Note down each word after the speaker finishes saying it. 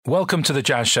Welcome to the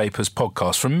Jazz Shapers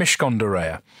podcast from Mishcon de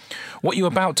Reya. What you're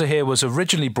about to hear was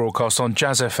originally broadcast on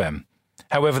Jazz FM.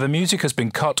 However, the music has been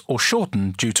cut or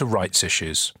shortened due to rights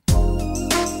issues.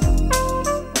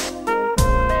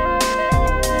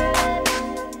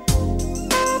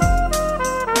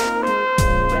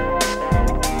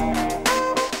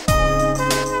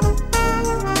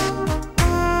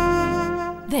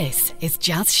 This is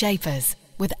Jazz Shapers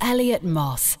with Elliot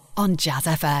Moss on Jazz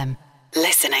FM.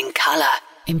 Listen in colour.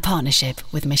 In partnership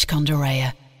with Mishcon de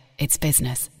Reya. It's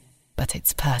business, but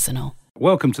it's personal.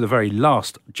 Welcome to the very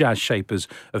last Jazz Shapers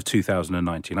of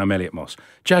 2019. I'm Elliot Moss.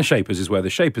 Jazz Shapers is where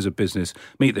the shapers of business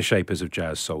meet the shapers of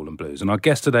jazz, soul and blues. And our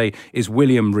guest today is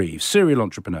William Reeves, serial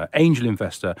entrepreneur, angel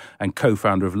investor and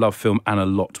co-founder of Love Film and a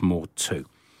lot more too.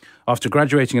 After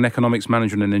graduating in economics,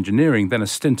 management and engineering, then a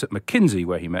stint at McKinsey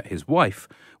where he met his wife,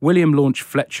 William launched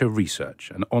Fletcher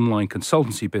Research, an online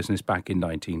consultancy business back in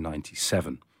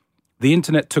 1997. The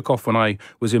internet took off when I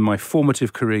was in my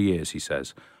formative career years, he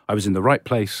says. I was in the right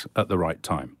place at the right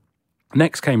time.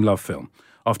 Next came Love Film.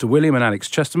 After William and Alex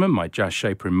Chesterman, my jazz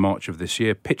shaper in March of this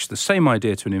year, pitched the same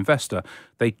idea to an investor,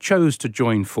 they chose to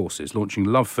join forces, launching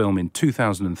Love Film in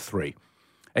 2003.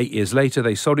 8 years later,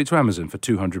 they sold it to Amazon for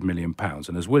 £200 million.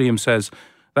 And as William says,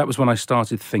 that was when I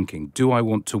started thinking, do I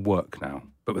want to work now?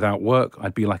 But without work,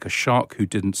 I'd be like a shark who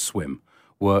didn't swim.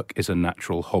 Work is a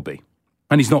natural hobby.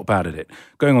 And he's not bad at it.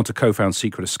 Going on to co-found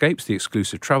Secret Escapes, the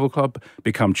exclusive travel club,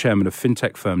 become chairman of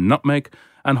fintech firm Nutmeg,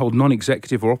 and hold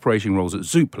non-executive or operating roles at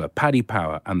Zoopla, Paddy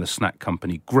Power, and the snack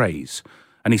company Graze.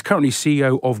 And he's currently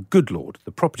CEO of Goodlord,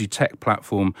 the property tech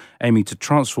platform aiming to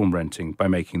transform renting by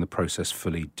making the process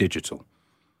fully digital.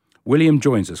 William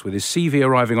joins us with his CV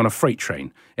arriving on a freight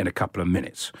train in a couple of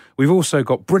minutes. We've also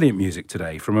got brilliant music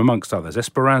today from, amongst others,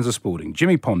 Esperanza Spalding,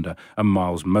 Jimmy Ponder and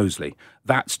Miles Mosley.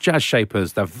 That's Jazz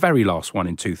Shapers, the very last one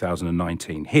in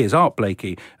 2019. Here's Art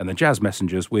Blakey and the Jazz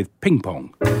Messengers with Ping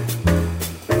Pong.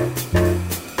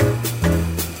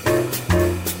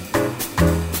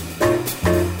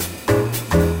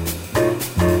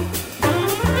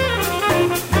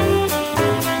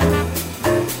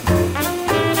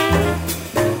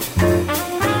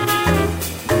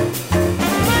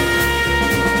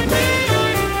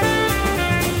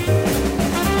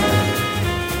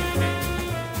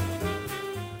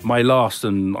 My last,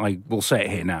 and I will say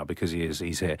it here now because he's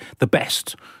here, the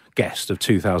best guest of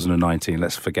 2019.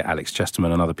 Let's forget Alex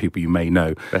Chesterman and other people you may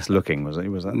know. Best looking, was he?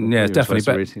 Was that? Yeah,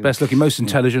 definitely. Best looking, most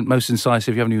intelligent, most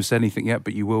incisive. You haven't even said anything yet,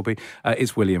 but you will be.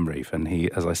 It's William Reeves, and he,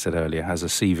 as I said earlier, has a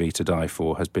CV to die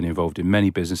for, has been involved in many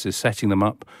businesses, setting them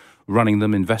up, running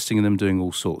them, investing in them, doing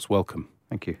all sorts. Welcome.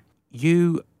 Thank you.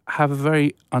 You have a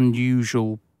very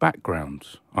unusual background,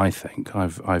 I think.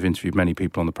 I've interviewed many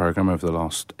people on the programme over the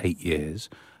last 8 years.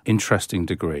 Interesting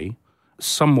degree,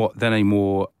 somewhat then a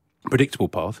more predictable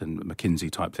path in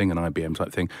McKinsey type thing, an IBM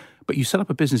type thing, but you set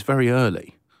up a business very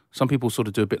early. Some people sort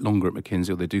of do a bit longer at McKinsey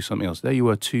or they do something else. There you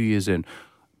were 2 years in.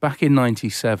 Back in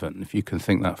 97, if you can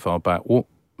think that far back, what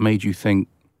made you think,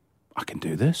 I can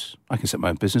do this? I can set my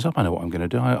own business up. I know what I'm going to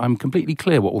do. I'm completely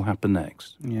clear what will happen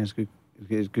next. Yeah, it's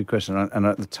a good question. And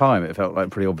at the time, it felt like a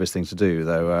pretty obvious thing to do,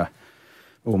 though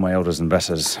all my elders and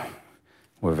betters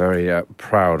were very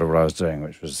proud of what I was doing,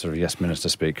 which was sort of yes minister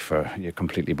speak for you're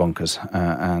completely bonkers.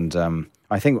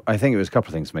 I think it was a couple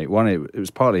of things for me. One, it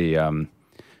was partly a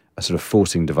sort of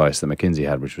forcing device that McKinsey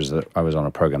had, which was that I was on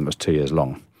a program that was 2 years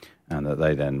long, and that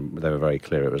they were very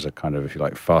clear it was a kind of, if you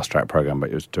like, fast track program, but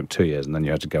it took 2 years, and then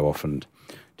you had to go off and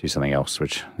do something else,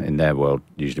 which in their world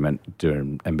usually meant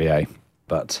doing an MBA,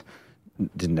 but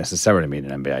didn't necessarily mean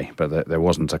an MBA. But there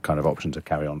wasn't a kind of option to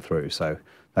carry on through, so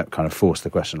that kind of forced the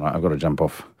question, right, I've got to jump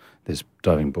off this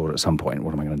diving board at some point.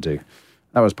 What am I going to do?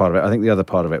 That was part of it. I think the other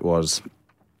part of it was,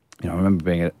 I remember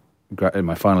being in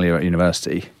my final year at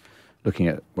university, looking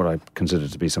at what I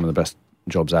considered to be some of the best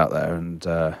jobs out there, and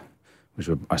which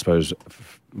were, I suppose,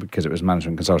 because it was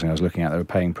management consulting I was looking at, they were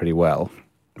paying pretty well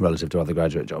relative to other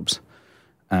graduate jobs.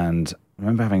 And I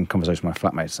remember having a conversation with my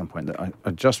flatmate at some point that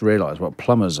I just realised what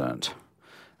plumbers earned.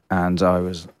 And I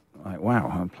was like,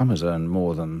 wow, plumbers earn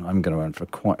more than I'm going to earn for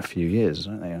quite a few years,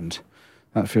 don't they? And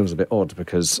that feels a bit odd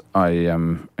because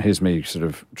here's me sort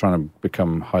of trying to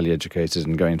become highly educated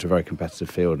and going into a very competitive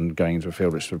field and going into a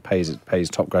field which sort of pays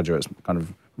top graduates kind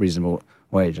of reasonable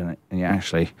wage. And you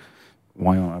actually,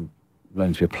 why aren't I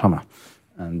learning to be a plumber?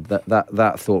 And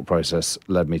that thought process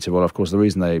led me to, well, of course, the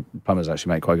reason plumbers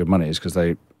actually make quite good money is because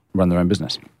they run their own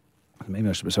business. Maybe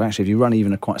I should. So actually, if you run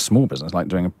even quite a small business, like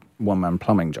doing a one-man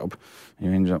plumbing job,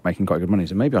 you end up making quite good money.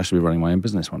 So maybe I should be running my own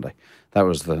business one day. So it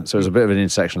was a bit of an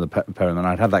intersection of the pair. And then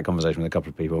I'd had that conversation with a couple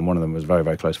of people, and one of them was a very,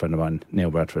 very close friend of mine,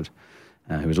 Neil Bradford.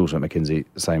 who was also at McKinsey,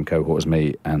 the same cohort as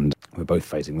me, and we're both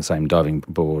facing the same diving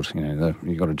board.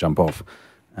 You've got to jump off.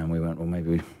 And we went, well,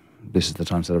 maybe this is the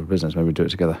time to set up a business. Maybe we do it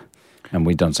together. And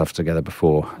we'd done stuff together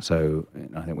before, so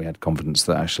I think we had confidence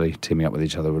that actually teaming up with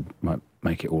each other might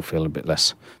make it all feel a bit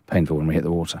less painful when we hit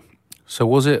the water. So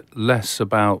was it less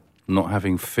about not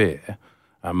having fear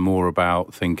and more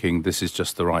about thinking this is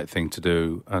just the right thing to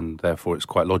do and therefore it's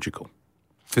quite logical?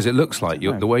 Because it looks like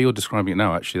the way you're describing it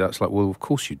now, actually, that's like, well, of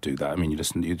course you'd do that. I mean,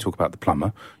 you talk about the plumber,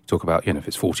 you talk about, if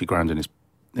it's 40 grand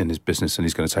in his business and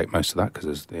he's going to take most of that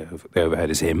because the overhead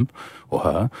is him or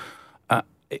her.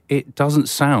 It doesn't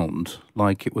sound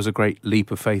like it was a great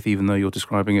leap of faith, even though you're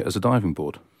describing it as a diving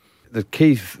board. The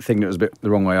key thing that was a bit the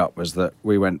wrong way up was that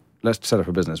we went, let's set up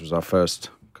a business was our first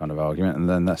kind of argument. And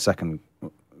then that second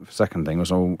thing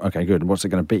was, oh, okay, good. What's it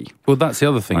going to be? Well, that's the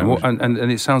other thing. And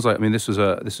it sounds like, this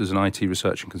was an IT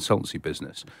research and consultancy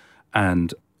business.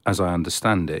 And as I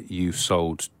understand it, you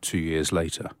sold 2 years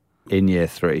later. In year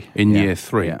 3. Year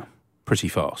 3. Yeah. Pretty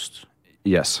fast.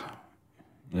 Yes.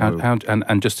 How,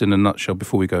 and just in a nutshell,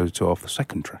 before we go to off the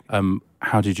second track,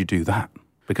 how did you do that?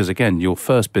 Because again, your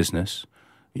first business,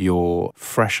 you're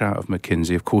fresh out of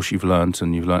McKinsey. Of course, you've learned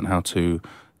how to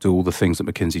do all the things that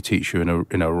McKinsey teach you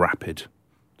in a rapid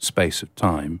space of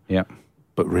time. Yeah.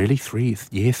 But really,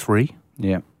 year 3?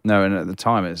 Yeah. No, and at the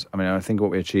time, I think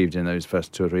what we achieved in those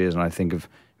first 2 or 3 years, and I think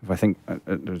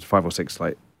there was 5 or 6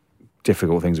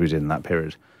 difficult things we did in that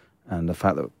period. And the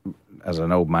fact that, as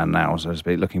an old man now, so to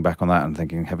speak, looking back on that and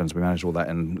thinking, heavens, we managed all that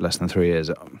in less than 3 years.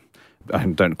 I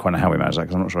don't quite know how we managed that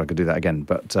because I'm not sure I could do that again.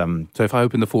 But so if I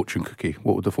open the fortune cookie,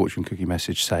 what would the fortune cookie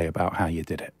message say about how you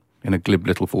did it in a glib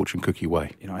little fortune cookie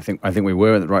way? I think we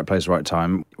were at the right place, right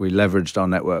time. We leveraged our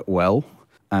network well,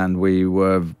 and we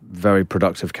were very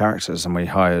productive characters, and we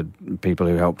hired people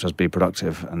who helped us be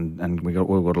productive, and we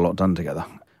all got a lot done together.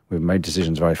 We made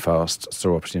decisions very fast,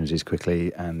 saw opportunities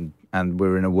quickly, and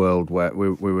we're in a world where we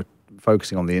were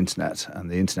focusing on the internet, and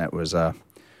the internet was a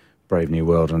brave new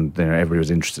world, and everybody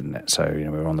was interested in it. So we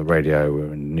were on the radio, we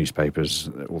were in newspapers,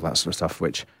 all that sort of stuff,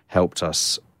 which helped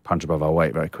us punch above our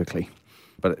weight very quickly.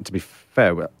 But to be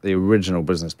fair, the original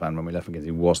business plan when we left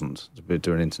McKinsey wasn't to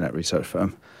do an internet research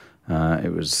firm.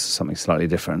 It was something slightly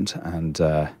different, and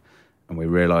we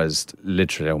realised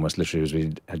almost literally, as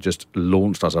we had just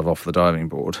launched ourselves off the diving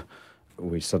board, it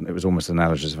was almost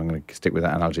analogous, if I'm going to stick with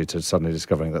that analogy, to suddenly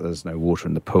discovering that there's no water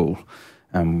in the pool.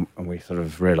 And we sort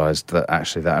of realised that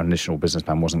actually that initial business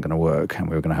plan wasn't going to work, and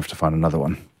we were going to have to find another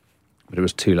one. But it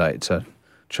was too late to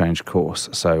change course.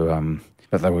 So,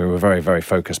 but we were very, very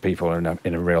focused people in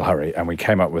a real hurry, and we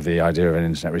came up with the idea of an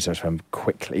internet research firm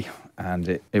quickly.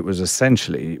 And it was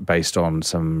essentially based on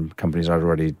some companies I'd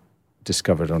already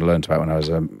discovered and learned about when I was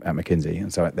at McKinsey.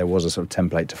 And so there was a sort of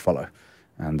template to follow,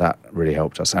 and that really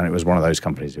helped us. And it was one of those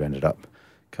companies who ended up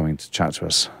coming to chat to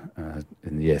us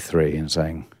in year 3 and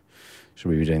saying, should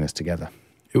we be doing this together?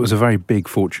 It was a very big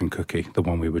fortune cookie, the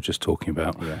one we were just talking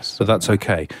about. Yes. But that's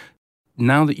okay.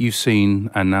 Now that you've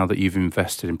seen, and now that you've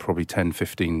invested in probably 10,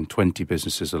 15, 20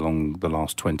 businesses along the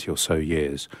last 20 or so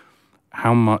years,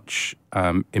 how much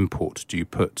import do you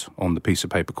put on the piece of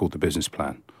paper called the business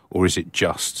plan? Or is it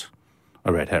just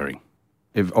a red herring?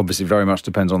 It obviously very much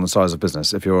depends on the size of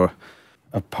business. If you're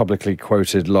a publicly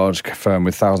quoted large firm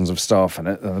with thousands of staff in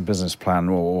it, then a business plan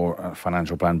or a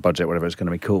financial plan, budget, whatever it's going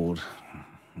to be called,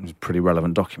 is a pretty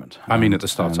relevant document. I mean, at the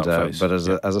startup phase. But as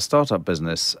a startup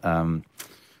business,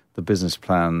 the business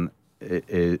plan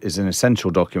is an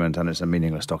essential document and it's a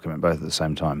meaningless document, both at the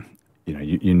same time.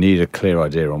 You need a clear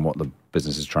idea on what the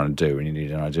business is trying to do, and you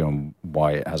need an idea on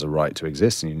why it has a right to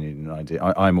exist, and you need an idea.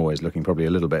 I'm always looking probably a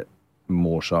little bit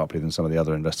more sharply than some of the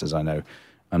other investors I know.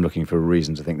 I'm looking for a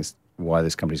reason to think why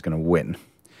this company's going to win.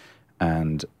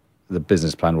 And the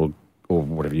business plan will, or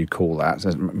whatever you call that,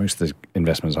 most of the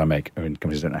investments I make are in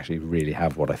companies that don't actually really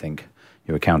have what I think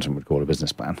your accountant would call a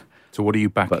business plan. So what are you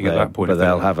backing at that point? But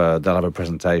they'll have a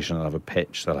presentation, they'll have a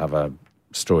pitch, they'll have a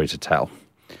story to tell.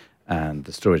 And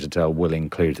the story to tell will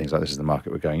include things like, this is the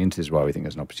market we're going into, this is why we think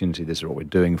there's an opportunity, this is what we're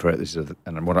doing for it,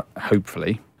 and what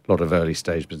hopefully, a lot of early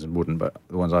stage business wouldn't, but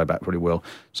the ones I back probably will,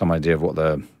 some idea of what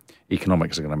the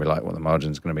economics are going to be like, what the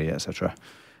margins are going to be, etc.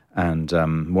 And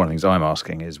one of the things I'm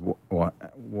asking is, what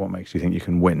makes you think you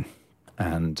can win?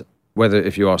 And whether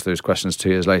if you ask those questions 2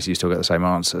 years later, you still get the same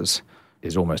answers,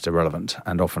 is almost irrelevant,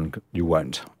 and often you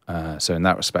won't. So in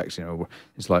that respect,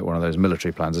 it's like one of those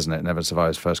military plans, isn't it? It never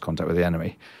survives first contact with the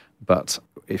enemy. But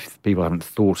if people haven't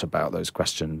thought about those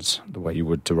questions the way you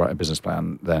would to write a business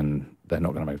plan, then they're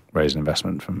not going to raise an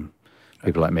investment from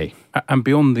people like me. And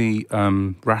beyond the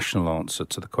rational answer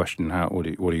to the question, what are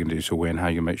you going to do to win, how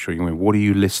you make sure you win, what are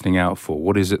you listening out for?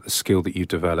 What is it, the skill that you've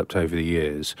developed over the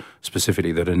years,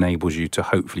 specifically that enables you to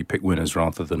hopefully pick winners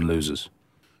rather than losers?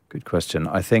 Good question.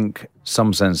 I think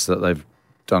some sense that they've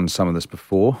done some of this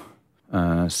before,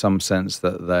 some sense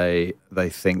that they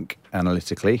think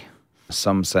analytically,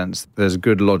 some sense there's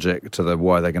good logic to the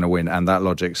why they're going to win, and that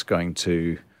logic's going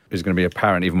to be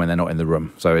apparent even when they're not in the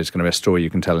room. So it's going to be a story you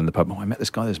can tell in the pub. Oh, I met this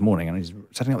guy this morning and he's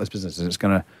setting up this business and it's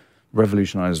going to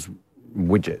revolutionise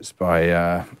widgets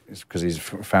because he's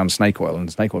found snake oil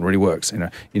and snake oil really works. You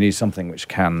need something which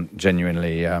can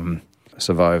genuinely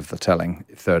survive the telling,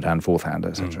 third hand, fourth hand,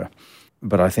 etc.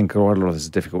 But I think a lot of this is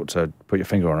difficult to put your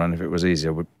finger on, and if it was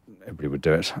easier, everybody would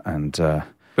do it. And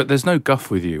but there's no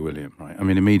guff with you, William, right? I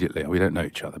mean, immediately, we don't know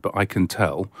each other, but I can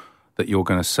tell that you're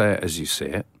going to say it as you see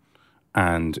it,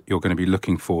 and you're going to be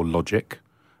looking for logic.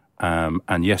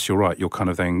 And yes, you're right. You're kind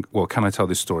of saying, well, can I tell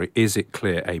this story? Is it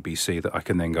clear ABC that I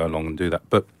can then go along and do that?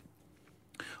 But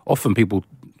often people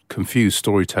confuse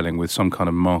storytelling with some kind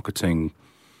of marketing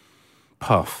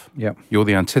puff. Yeah. You're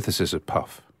the antithesis of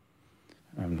puff.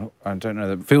 I don't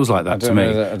know that. Feels like that to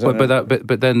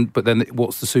me. But then,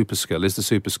 what's the super skill? Is the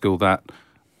super skill that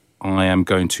I am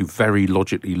going to very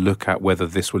logically look at whether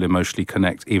this will emotionally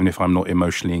connect, even if I'm not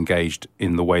emotionally engaged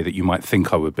in the way that you might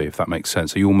think I would be, if that makes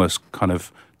sense? Are you almost kind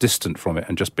of distant from it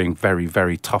and just being very,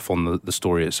 very tough on the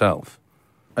story itself?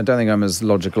 I don't think I'm as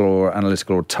logical or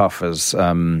analytical or tough as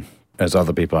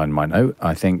other people I might know.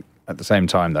 I think at the same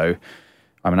time, though,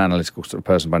 I'm an analytical sort of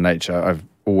person by nature. I've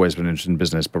always been interested in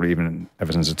business, probably even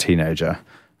ever since a teenager,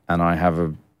 and I have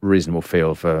a reasonable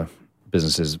feel for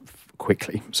businesses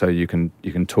quickly. So you can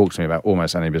talk to me about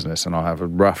almost any business, and I'll have a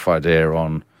rough idea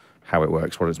on how it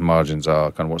works, what its margins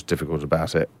are, kind of what's difficult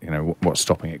about it, what's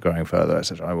stopping it growing further,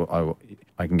 etc.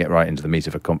 I can get right into the meat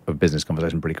of a business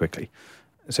conversation pretty quickly.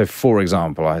 So, for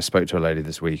example, I spoke to a lady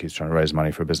this week who's trying to raise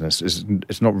money for a business.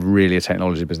 It's not really a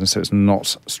technology business, so it's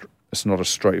not a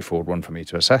straightforward one for me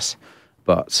to assess.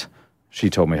 But she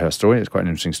told me her story. It's quite an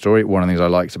interesting story. One of the things I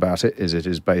liked about it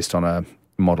is based on a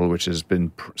model which has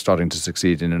been starting to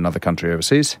succeed in another country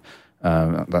overseas.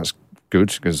 That's good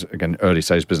because, again, early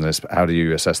stage business, but how do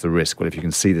you assess the risk? Well, if you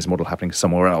can see this model happening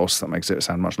somewhere else, that makes it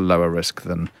sound much lower risk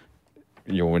than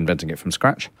you're inventing it from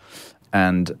scratch.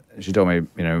 And she told me,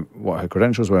 what her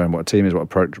credentials were and what her team is, what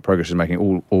progress she's making,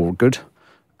 all good.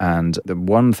 And the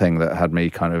one thing that had me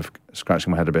kind of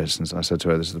scratching my head a bit, since I said to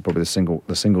her, this is probably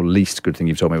the single least good thing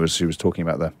you've told me, was she was talking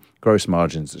about the gross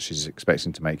margins that she's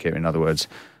expecting to make here. In other words,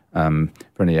 for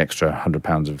any extra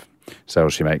 £100 of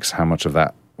sales she makes, how much of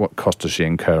that, what cost does she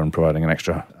incur in providing an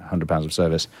extra £100 of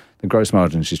service? The gross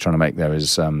margin she's trying to make there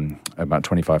is about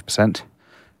 25%.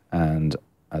 And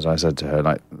as I said to her,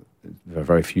 there are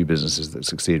very few businesses that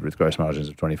succeed with gross margins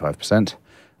of 25%.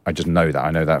 I just know that. I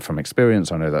know that from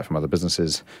experience. I know that from other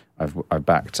businesses. I've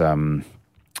had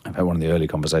one of the early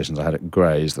conversations I had at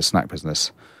Gray's, the snack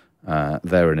business.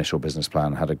 Their initial business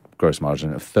plan had a gross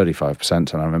margin of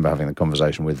 35%, and I remember having the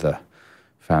conversation with the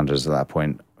founders at that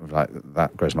point,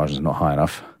 that gross margin is not high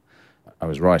enough. I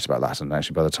was right about that, and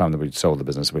actually by the time that we'd sold the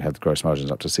business, we had the gross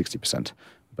margins up to 60%.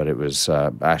 But it was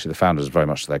actually the founders, very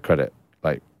much to their credit,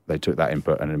 they took that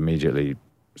input and immediately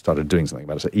started doing something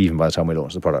about it. So even by the time we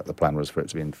launched the product, the plan was for it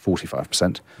to be in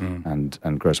 45%,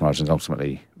 and gross margins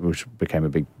ultimately, which became a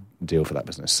big deal for that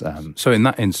business. So in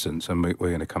that instance, and we're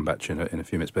going to come back to you in a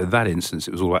few minutes, but in that instance,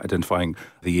 it was all about identifying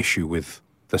the issue with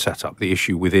the setup, the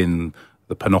issue within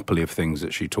the panoply of things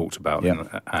that she talked about.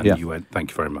 Yeah. And you went,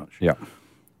 thank you very much. Yeah.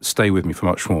 Stay with me for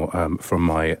much more from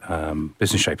my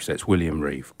business shaper today. It's William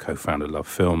Reeve, co-founder of Love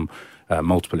Film,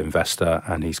 multiple investor,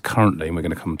 and he's currently, and we're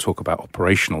going to come and talk about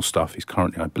operational stuff, he's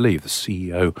currently, I believe, the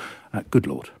CEO at Good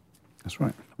Lord. That's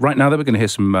right. Right now, we're going to hear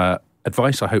some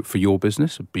advice, I hope, for your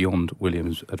business, beyond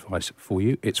William's advice for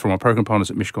you. It's from our programme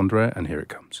partners at Mishcon de Reya, and here it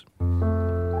comes.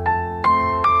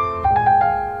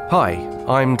 Hi,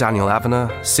 I'm Daniel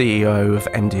Avenor, CEO of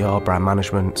MDR Brand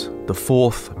Management, the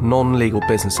fourth non-legal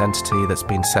business entity that's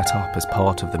been set up as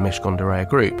part of the Mishcon de Reya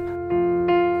Group.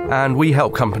 And we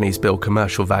help companies build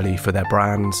commercial value for their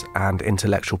brands and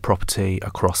intellectual property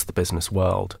across the business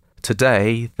world.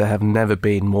 Today, there have never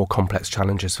been more complex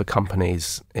challenges for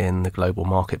companies in the global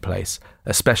marketplace,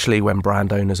 especially when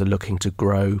brand owners are looking to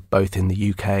grow both in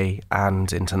the UK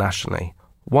and internationally.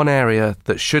 One area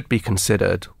that should be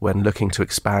considered when looking to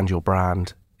expand your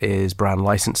brand is brand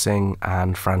licensing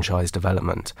and franchise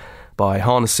development. By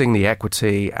harnessing the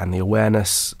equity and the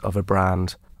awareness of a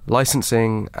brand,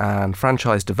 licensing and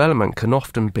franchise development can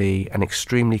often be an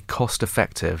extremely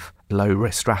cost-effective,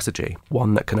 low-risk strategy,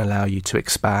 one that can allow you to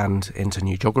expand into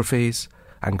new geographies,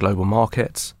 and global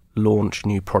markets, launch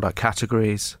new product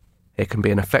categories. It can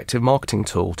be an effective marketing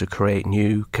tool to create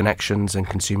new connections and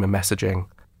consumer messaging,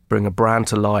 bring a brand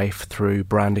to life through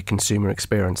branded consumer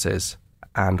experiences,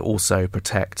 and also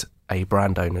protect a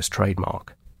brand owner's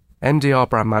trademark. MDR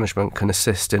Brand Management can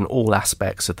assist in all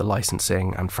aspects of the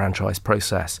licensing and franchise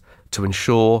process to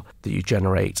ensure that you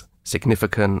generate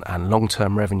significant and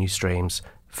long-term revenue streams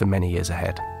for many years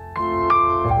ahead.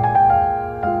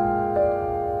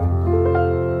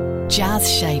 Jazz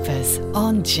Shapers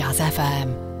on Jazz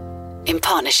FM. In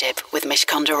partnership with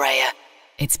Mishcon de Reya.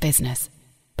 It's business,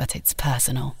 but it's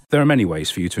personal. There are many ways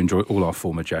for you to enjoy all our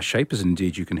former Jazz Shapers, and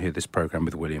indeed you can hear this programme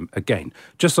with William again.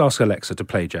 Just ask Alexa to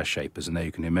play Jazz Shapers, and there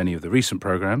you can hear many of the recent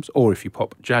programmes, or if you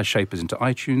pop Jazz Shapers into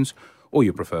iTunes or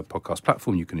your preferred podcast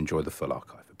platform, you can enjoy the full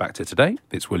archive. Back to today,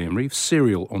 it's William Reeves,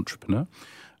 serial entrepreneur,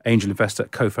 angel investor,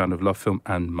 co-founder of Love Film,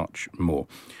 and much more.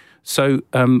 So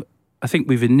I think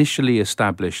we've initially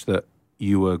established that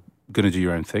you were going to do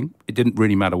your own thing. It didn't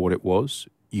really matter what it was.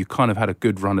 You kind of had a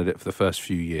good run at it for the first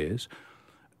few years.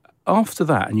 After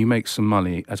that, and you make some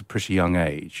money at a pretty young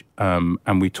age,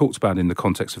 and we talked about in the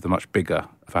context of the much bigger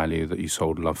value that you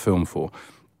sold Love Film for,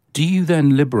 do you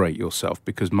then liberate yourself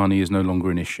because money is no longer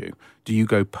an issue? Do you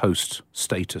go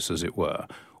post-status, as it were?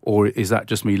 Or is that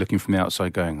just me looking from the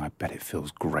outside going, I bet it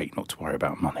feels great not to worry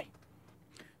about money?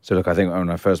 So look, I think when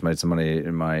I first made some money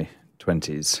in my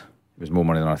 20s, it was more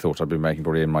money than I thought I'd be making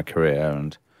probably in my career,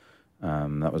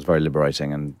 and that was very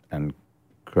liberating and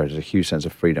created a huge sense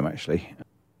of freedom, actually.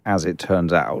 As it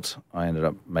turns out, I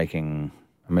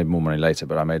made more money later,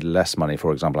 but I made less money,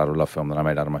 for example, out of Love Film than I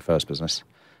made out of my first business.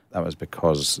 That was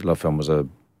because Love Film was a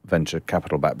venture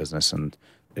capital-backed business, and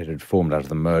it had formed out of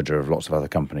the merger of lots of other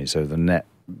companies. So the net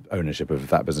ownership of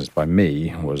that business by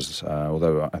me was,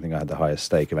 although I think I had the highest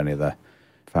stake of any of the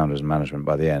founders and management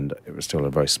by the end, it was still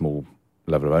a very small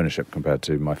level of ownership compared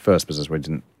to my first business, where we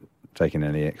didn't take in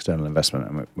any external investment,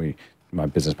 and my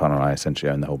business partner and I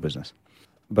essentially owned the whole business.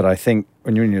 But I think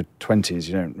when you're in your 20s,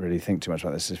 you don't really think too much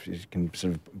about this. If you can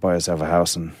sort of buy yourself a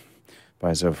house and buy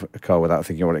yourself a car without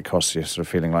thinking what it costs, you're sort of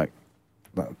feeling like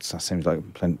that seems like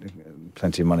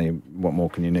plenty of money. What more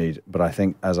can you need? But I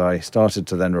think as I started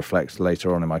to then reflect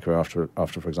later on in my career,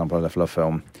 after for example, I left Love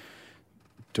Film,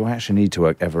 do I actually need to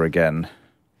work ever again?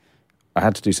 I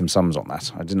had to do some sums on that.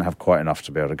 I didn't have quite enough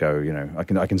to be able to go,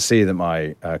 I can see that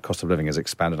my cost of living has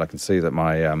expanded. I can see that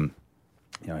my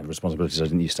responsibilities I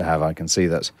didn't used to have. I can see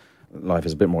that life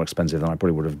is a bit more expensive than I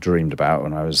probably would have dreamed about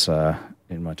when I was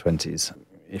in my 20s.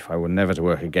 If I were never to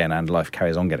work again and life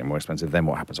carries on getting more expensive, then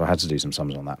what happens? So I had to do some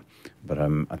sums on that. But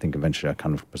I think eventually I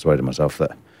kind of persuaded myself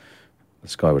that the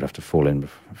sky would have to fall in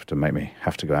to make me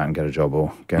have to go out and get a job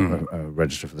or get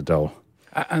register for the dole.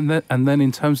 And then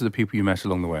in terms of the people you met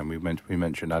along the way, and we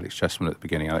mentioned Alex Chessman at the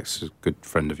beginning. Alex is a good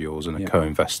friend of yours and a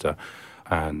co-investor.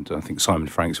 And I think Simon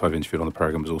Franks, who I've interviewed on the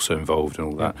programme, was also involved in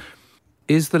all that.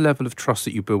 Is the level of trust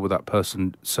that you build with that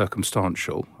person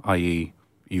circumstantial, i.e.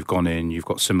 you've gone in, you've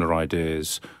got similar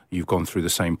ideas, you've gone through the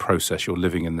same process, you're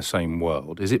living in the same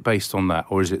world? Is it based on that,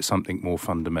 or is it something more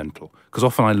fundamental? Because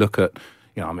often I look at,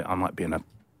 I might be in a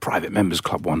private members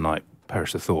club one night,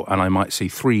 perish the thought, and I might see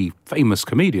three famous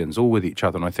comedians all with each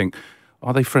other, and I think,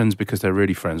 are they friends because they're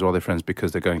really friends, or are they friends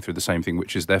because they're going through the same thing,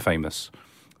 which is they're famous,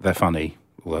 they're funny,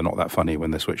 well, they're not that funny when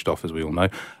they're switched off, as we all know,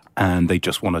 and they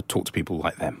just want to talk to people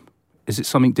like them. Is it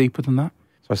something deeper than that?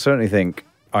 So I certainly think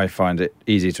I find it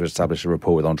easy to establish a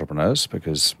rapport with entrepreneurs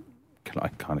because I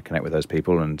kind of connect with those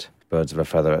people and birds of a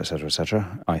feather, etc.,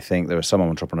 etc. I think there are some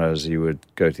entrepreneurs you would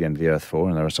go to the end of the earth for,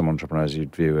 and there are some entrepreneurs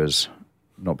you'd view as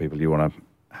not people you want to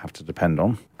have to depend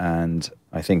on. And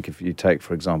I think if you take,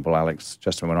 for example, Alex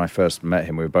Chessman, when I first met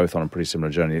him, we were both on a pretty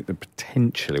similar journey.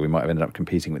 Potentially, we might have ended up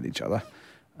competing with each other.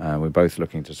 We're both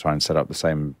looking to try and set up the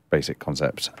same basic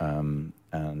concept, and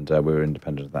we were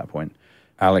independent at that point.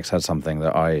 Alex had something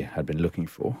that I had been looking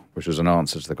for, which was an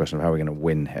answer to the question of how we're going to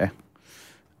win here,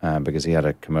 because he had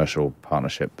a commercial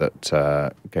partnership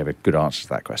that gave a good answer to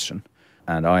that question.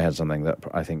 And I had something that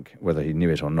I think, whether he knew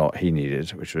it or not, he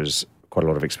needed, which was quite a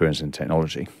lot of experience in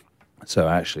technology. So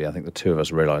actually, I think the two of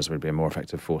us realised we'd be a more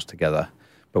effective force together,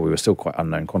 but we were still quite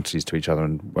unknown quantities to each other,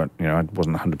 and I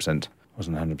wasn't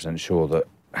 100% sure that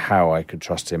how I could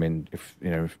trust him in if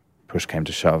push came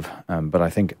to shove. But I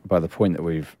think by the point that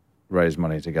we've raised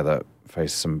money together,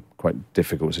 faced some quite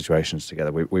difficult situations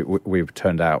together, we've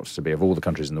turned out to be, of all the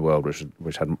countries in the world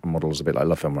which had models a bit like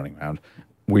Love Film running around,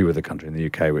 we were the country in the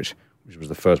UK which was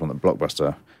the first one that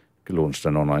Blockbuster launched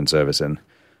an online service in.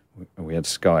 We had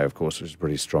Sky, of course, which is a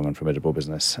pretty strong and formidable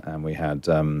business, and we had,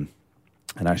 and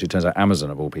actually it turns out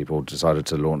Amazon, of all people, decided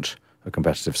to launch a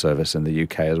competitive service in the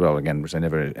UK as well, again, which they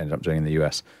never ended up doing in the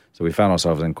US. So we found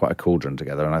ourselves in quite a cauldron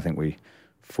together, and I think we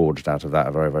forged out of that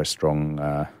a very, very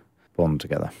strong bond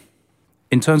together.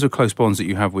 In terms of close bonds that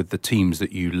you have with the teams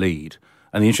that you lead,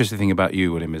 and the interesting thing about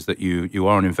you, William, is that you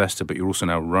are an investor, but you're also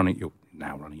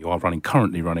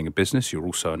currently running a business. You're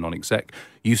also a non-exec.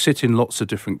 You sit in lots of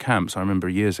different camps. I remember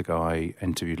years ago I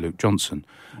interviewed Luke Johnson,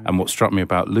 and what struck me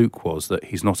about Luke was that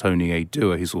he's not only a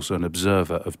doer, he's also an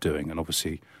observer of doing, and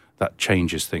obviously that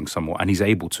changes things somewhat. And he's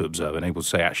able to observe and able to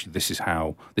say, actually, this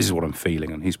is what I'm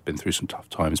feeling. And he's been through some tough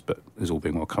times, but there's all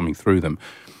been well coming through them.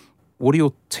 What do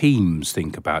your teams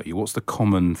think about you? What's the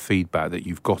common feedback that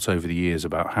you've got over the years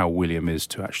about how William is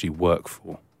to actually work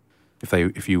for,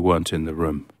 if you weren't in the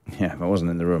room? Yeah, if I wasn't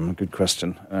in the room, good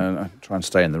question. I try and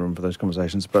stay in the room for those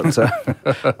conversations, but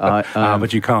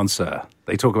but you can't, sir.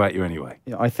 They talk about you anyway.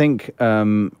 Yeah, I think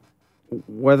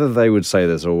whether they would say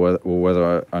this or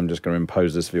whether I'm just going to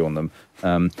impose this view on them,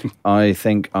 I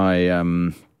think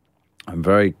I'm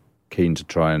very keen to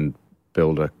try and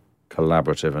build a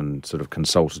collaborative and sort of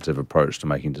consultative approach to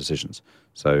making decisions.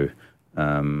 So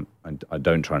I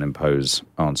don't try and impose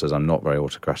answers. I'm not very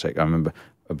autocratic. I remember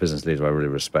a business leader I really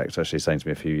respect actually saying to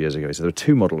me a few years ago, he said there are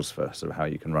two models for sort of how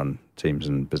you can run teams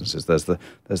and businesses. There's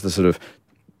the sort of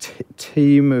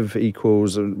team of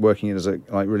equals and working in as a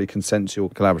like really consensual,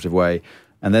 collaborative way,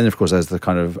 and then of course there's the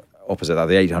kind of opposite that,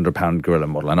 the 800-pound gorilla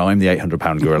model, and I'm the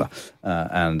 800-pound gorilla,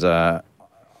 and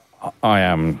I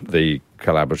am the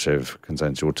collaborative,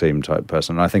 consensual team type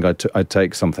person. And I think I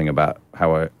take something about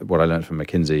what I learned from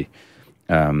McKinsey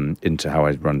into how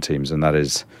I run teams, and that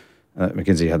is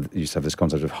McKinsey used to have this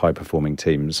concept of high-performing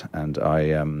teams, and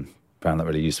I found that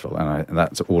really useful. And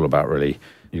that's all about really,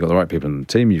 you've got the right people in the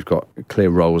team, you've got clear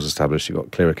roles established, you've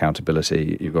got clear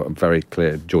accountability, you've got a very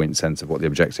clear joint sense of what the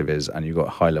objective is, and you've got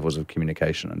high levels of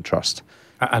communication and trust.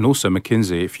 And also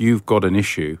McKinsey, if you've got an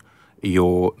issue,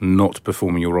 you're not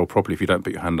performing your role properly if you don't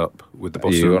put your hand up with the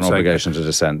boss. You've got an obligation to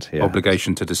dissent. Yeah.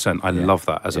 Obligation to dissent. I love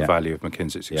that as a value of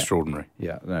McKinsey. It's extraordinary.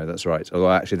 Yeah, no, that's right.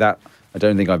 Although actually that, I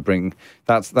don't think I bring,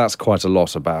 that's quite a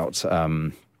lot about,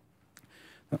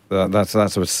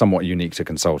 that's somewhat unique to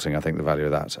consulting, I think, the value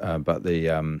of that. But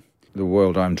the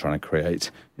world I'm trying to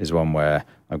create is one where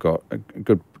I've got a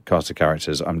good cast of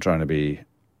characters. I'm trying to be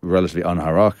relatively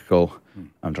unhierarchical.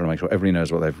 I'm trying to make sure everybody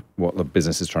knows what the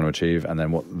business is trying to achieve, and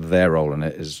then what their role in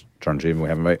it is trying to achieve. And we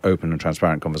have very open and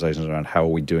transparent conversations around how are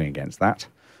we doing against that.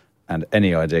 And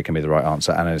any idea can be the right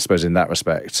answer. And I suppose in that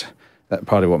respect, that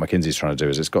part of what McKinsey's trying to do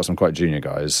is it's got some quite junior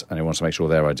guys, and it wants to make sure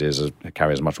their ideas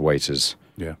carry as much weight as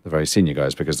the very senior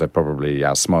guys, because they're probably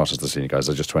as smart as the senior guys.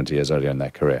 They're just 20 years earlier in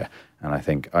their career. And I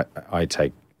think I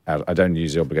don't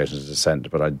use the obligations of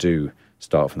dissent, but I do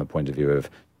start from the point of view of,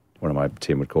 one of my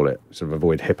team would call it, sort of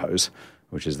avoid hippos,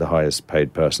 which is the highest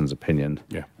paid person's opinion.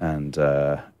 Yeah. And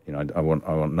I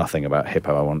want nothing about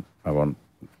hippo. We're going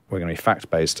to be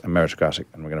fact-based and meritocratic,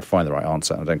 and we're going to find the right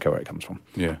answer, and I don't care where it comes from.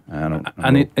 Yeah.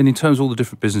 And in terms of all the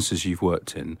different businesses you've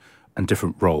worked in and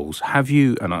different roles, have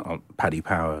you, and Paddy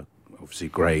Power, obviously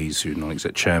Grays, who's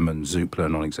non-exec chairman, Zoopla,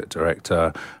 non-exec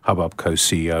director, Hubbub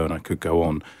co-CEO, and I could go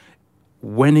on.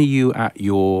 When are you at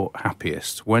your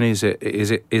happiest? When is it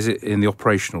in the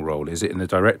operational role? Is it in the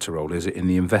director role? Is it in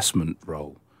the investment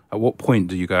role? At what point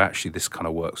do you go, actually, this kind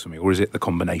of works for me? Or is it the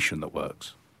combination that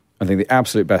works? I think the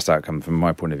absolute best outcome from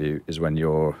my point of view is when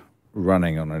you're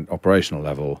running on an operational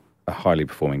level a highly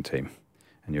performing team,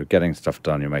 and you're getting stuff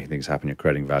done, you're making things happen, you're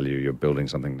creating value, you're building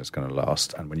something that's going to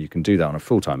last. And when you can do that on a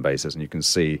full-time basis and you can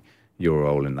see your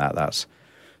role in that, that's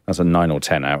a 9 or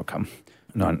 10 outcome.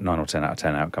 9 or 10 out of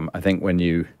 10 outcome. I think when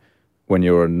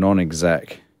you're a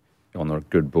non-exec on a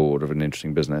good board of an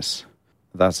interesting business,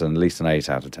 that's at least an 8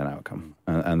 out of 10 outcome.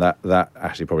 And that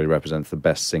actually probably represents the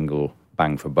best single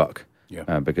bang for buck.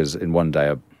 Yeah. Because in one day,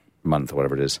 a month, or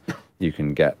whatever it is, you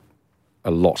can get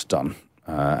a lot done.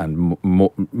 And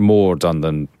more done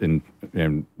than in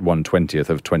 1/20th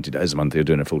of 20 days a month you're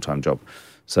doing a full-time job.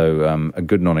 So a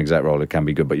good non-exec role, it can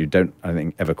be good, but you don't, I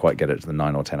think, ever quite get it to the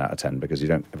 9 or 10 out of 10, because you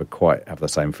don't ever quite have the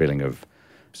same feeling of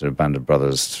sort of band of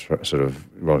brothers sort of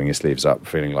rolling your sleeves up,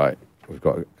 feeling like we've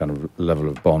got a kind of level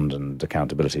of bond and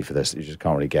accountability for this that you just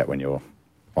can't really get when you're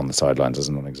on the sidelines as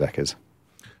a non-exec is.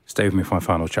 Stay with me for my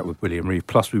final chat with William Reeve.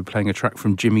 Plus, we'll be playing a track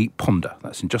from Jimmy Ponder.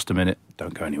 That's in just a minute.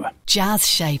 Don't go anywhere. Jazz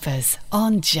Shapers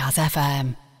on Jazz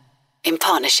FM. In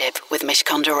partnership with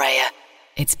Mishcon de Reya.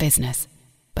 It's business,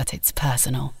 but it's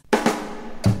personal.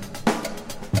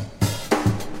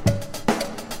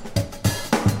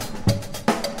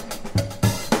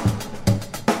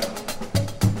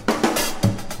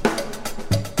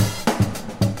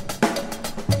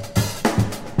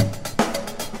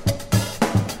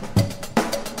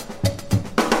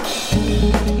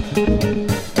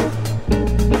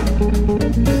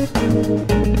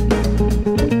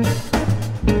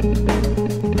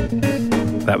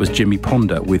 That was Jimmy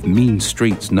Ponder with Mean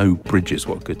Streets, No Bridges.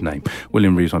 What a good name.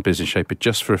 William Reeves, my business shaper,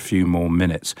 just for a few more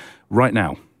minutes. Right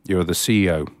now, you're the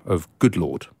CEO of Good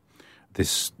Lord,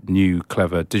 this new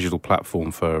clever digital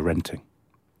platform for renting.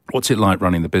 What's it like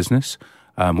running the business?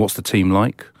 What's the team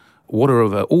like? What are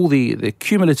all the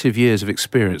cumulative years of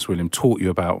experience, William, taught you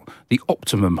about the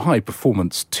optimum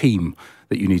high-performance team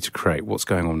that you need to create? What's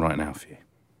going on right now for you?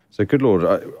 So Good Lord,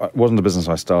 it wasn't a business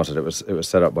I started. It was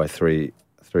set up by three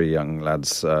young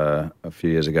lads a few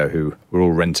years ago who were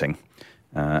all renting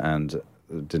and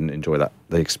didn't enjoy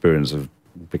the experience of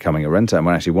becoming a renter. And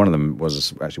actually one of them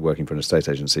was actually working for an estate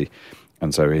agency,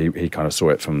 and so he kind of saw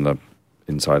it from the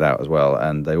inside out as well.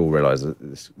 And they all realised that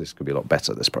this could be a lot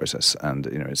better, this process. And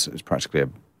it's practically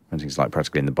renting's like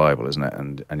practically in the Bible, isn't it?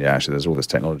 And yeah, actually there's all this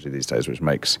technology these days which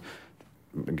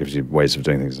gives you ways of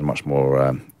doing things in a much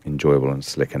more enjoyable and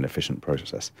slick and efficient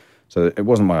process. So it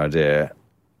wasn't my idea.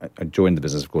 I joined the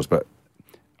business, of course, but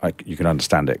you can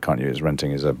understand it, can't you? As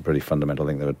renting is a pretty fundamental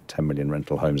thing. There are 10 million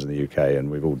rental homes in the UK,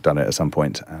 and we've all done it at some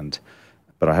point.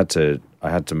 But I had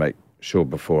to make sure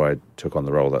before I took on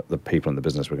the role that the people in the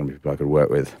business were going to be people I could work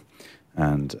with.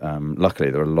 And luckily,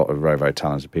 there were a lot of very, very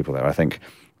talented people there. I think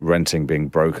renting being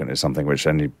broken is something which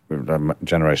any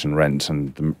generation rent,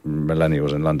 and the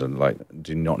millennials in London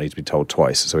do not need to be told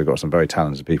twice. So we've got some very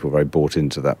talented people, very bought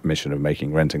into that mission of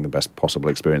making renting the best possible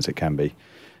experience it can be.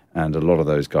 And a lot of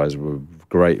those guys were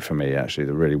great for me, actually.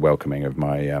 They're really welcoming of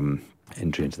my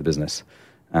entry into the business.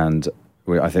 And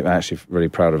I think I'm actually really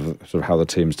proud of sort of how the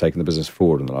team's taken the business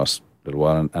forward in the last little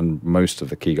while. And most of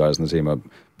the key guys in the team are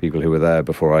people who were there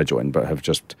before I joined, but have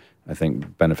just, I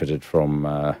think, benefited from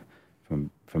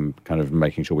kind of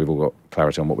making sure we've all got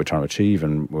clarity on what we're trying to achieve,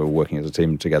 and we're working as a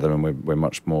team together, and we're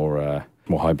much more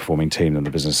high-performing team than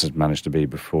the business has managed to be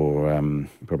before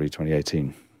probably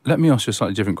 2018. Let me ask you a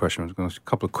slightly different question. I'm going to ask a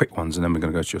couple of quick ones, and then we're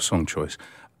going to go to your song choice.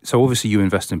 So obviously you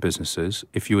invest in businesses.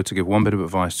 If you were to give one bit of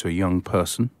advice to a young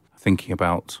person thinking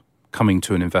about coming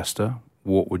to an investor,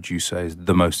 what would you say is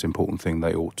the most important thing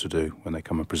they ought to do when they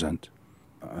come and present?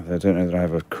 I don't know that I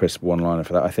have a crisp one-liner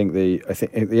for that. I think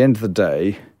at the end of the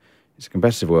day, it's a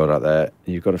competitive world out there.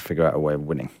 You've got to figure out a way of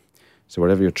winning. So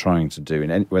whatever you're trying to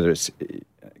do, whether it's,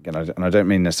 again, and I don't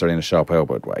mean necessarily in a sharp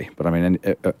elbowed way, but I mean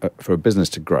for a business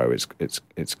to grow, it's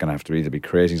going to have to either be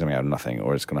creating something out of nothing,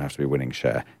 or it's going to have to be winning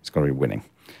share. It's got to be winning,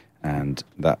 and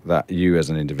that you as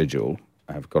an individual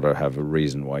have got to have a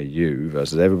reason why you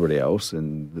versus everybody else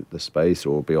in the space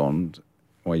or beyond,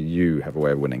 why you have a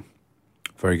way of winning.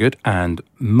 Very good. And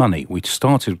money. We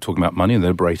started talking about money and the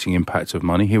liberating impact of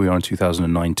money. Here we are in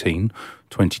 2019,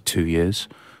 22 years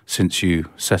since you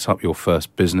set up your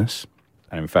first business.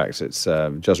 And in fact, it's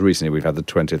just recently we've had the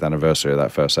 20th anniversary of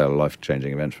that first sale, a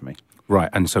life-changing event for me. Right.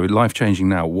 And so life-changing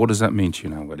now, what does that mean to you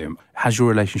now, William? Has your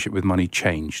relationship with money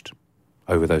changed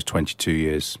over those 22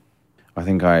 years? I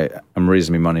think I am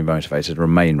reasonably money motivated,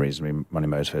 remain reasonably money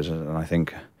motivated, and I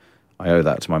think I owe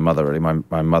that to my mother. Really,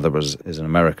 my mother is an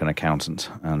American accountant,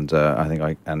 and I think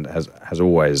has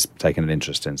always taken an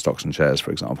interest in stocks and shares,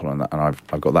 for example, and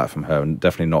I've got that from her, and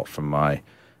definitely not from my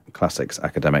classics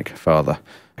academic father,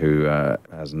 who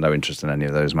has no interest in any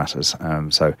of those matters.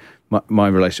 So my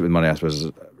relationship with money, I suppose,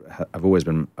 I've always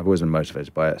been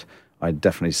motivated by it. I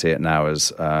definitely see it now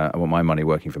as I want my money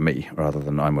working for me rather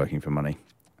than I'm working for money.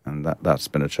 And that's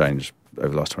been a change over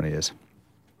the last 20 years.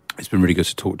 It's been really good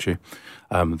to talk to you.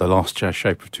 The last Jazz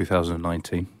Shaper of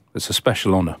 2019. It's a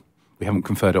special honour. We haven't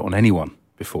conferred it on anyone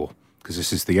before, because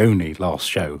this is the only last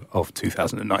show of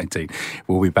 2019.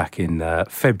 We'll be back in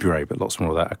February, but lots more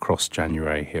of that across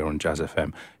January here on Jazz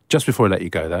FM. Just before I let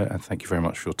you go, though, and thank you very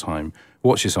much for your time,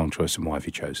 what's your song choice and why have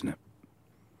you chosen it?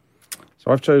 So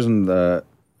I've chosen a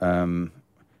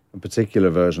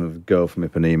particular version of Girl from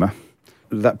Ipanema.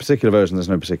 That particular version, there's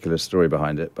no particular story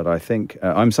behind it, but I think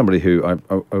I'm somebody who I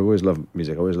always love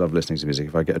music. I always love listening to music.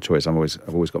 If I get a choice, I've always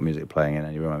got music playing in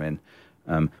any room I'm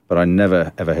in, but I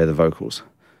never ever hear the vocals.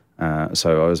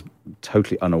 So I was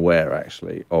totally unaware,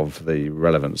 actually, of the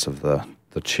relevance of the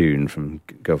tune from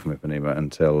Girl from Ipanema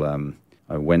until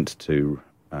I went to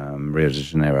Rio de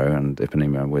Janeiro and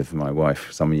Ipanema with my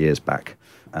wife some years back,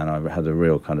 and I had a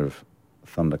real kind of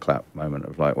thunderclap moment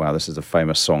of like, wow, this is a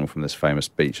famous song from this famous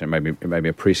beach. And it made me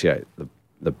appreciate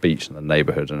the beach and the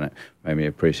neighbourhood, and it made me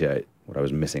appreciate what I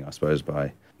was missing, I suppose,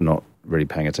 by not really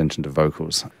paying attention to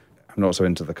vocals. I'm not so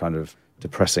into the kind of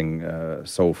depressing,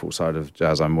 soulful side of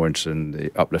jazz. I'm more interested in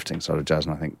the uplifting side of jazz,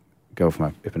 and I think Girl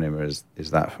from Ipanema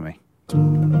is that for me.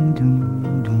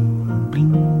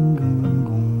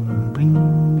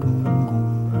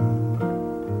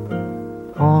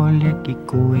 Olha que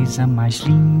coisa mais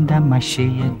linda, mais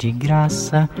cheia de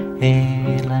graça.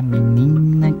 Ela,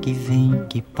 menina que vem,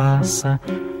 que passa,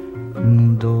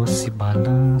 num doce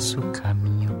balanço,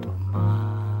 caminho do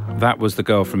mar. That was The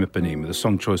Girl from Ipanema, the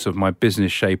song choice of my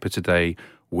business shaper today,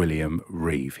 William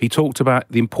Reeve. He talked about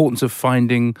the importance of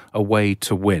finding a way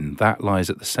to win. That lies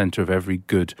at the centre of every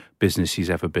good business he's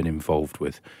ever been involved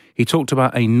with. He talked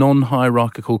about a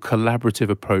non-hierarchical, collaborative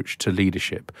approach to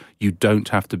leadership. You don't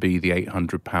have to be the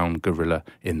 800-pound gorilla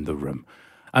in the room.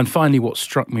 And finally, what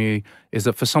struck me is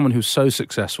that for someone who's so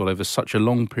successful over such a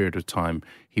long period of time,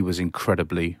 he was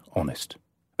incredibly honest.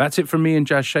 That's it from me and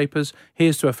Jazz Shapers.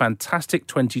 Here's to a fantastic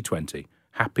 2020.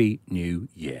 Happy New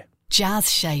Year.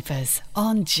 Jazz Shapers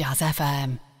on Jazz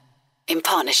FM. In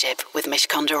partnership with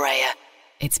Mishcon de Reya.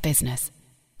 It's business,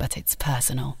 but it's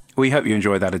personal. We hope you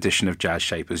enjoyed that edition of Jazz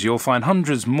Shapers. You'll find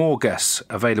hundreds more guests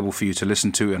available for you to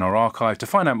listen to in our archive. To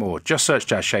find out more, just search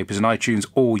Jazz Shapers in iTunes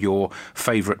or your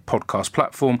favourite podcast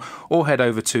platform, or head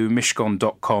over to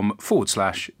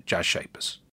mishcon.com/Jazz Shapers.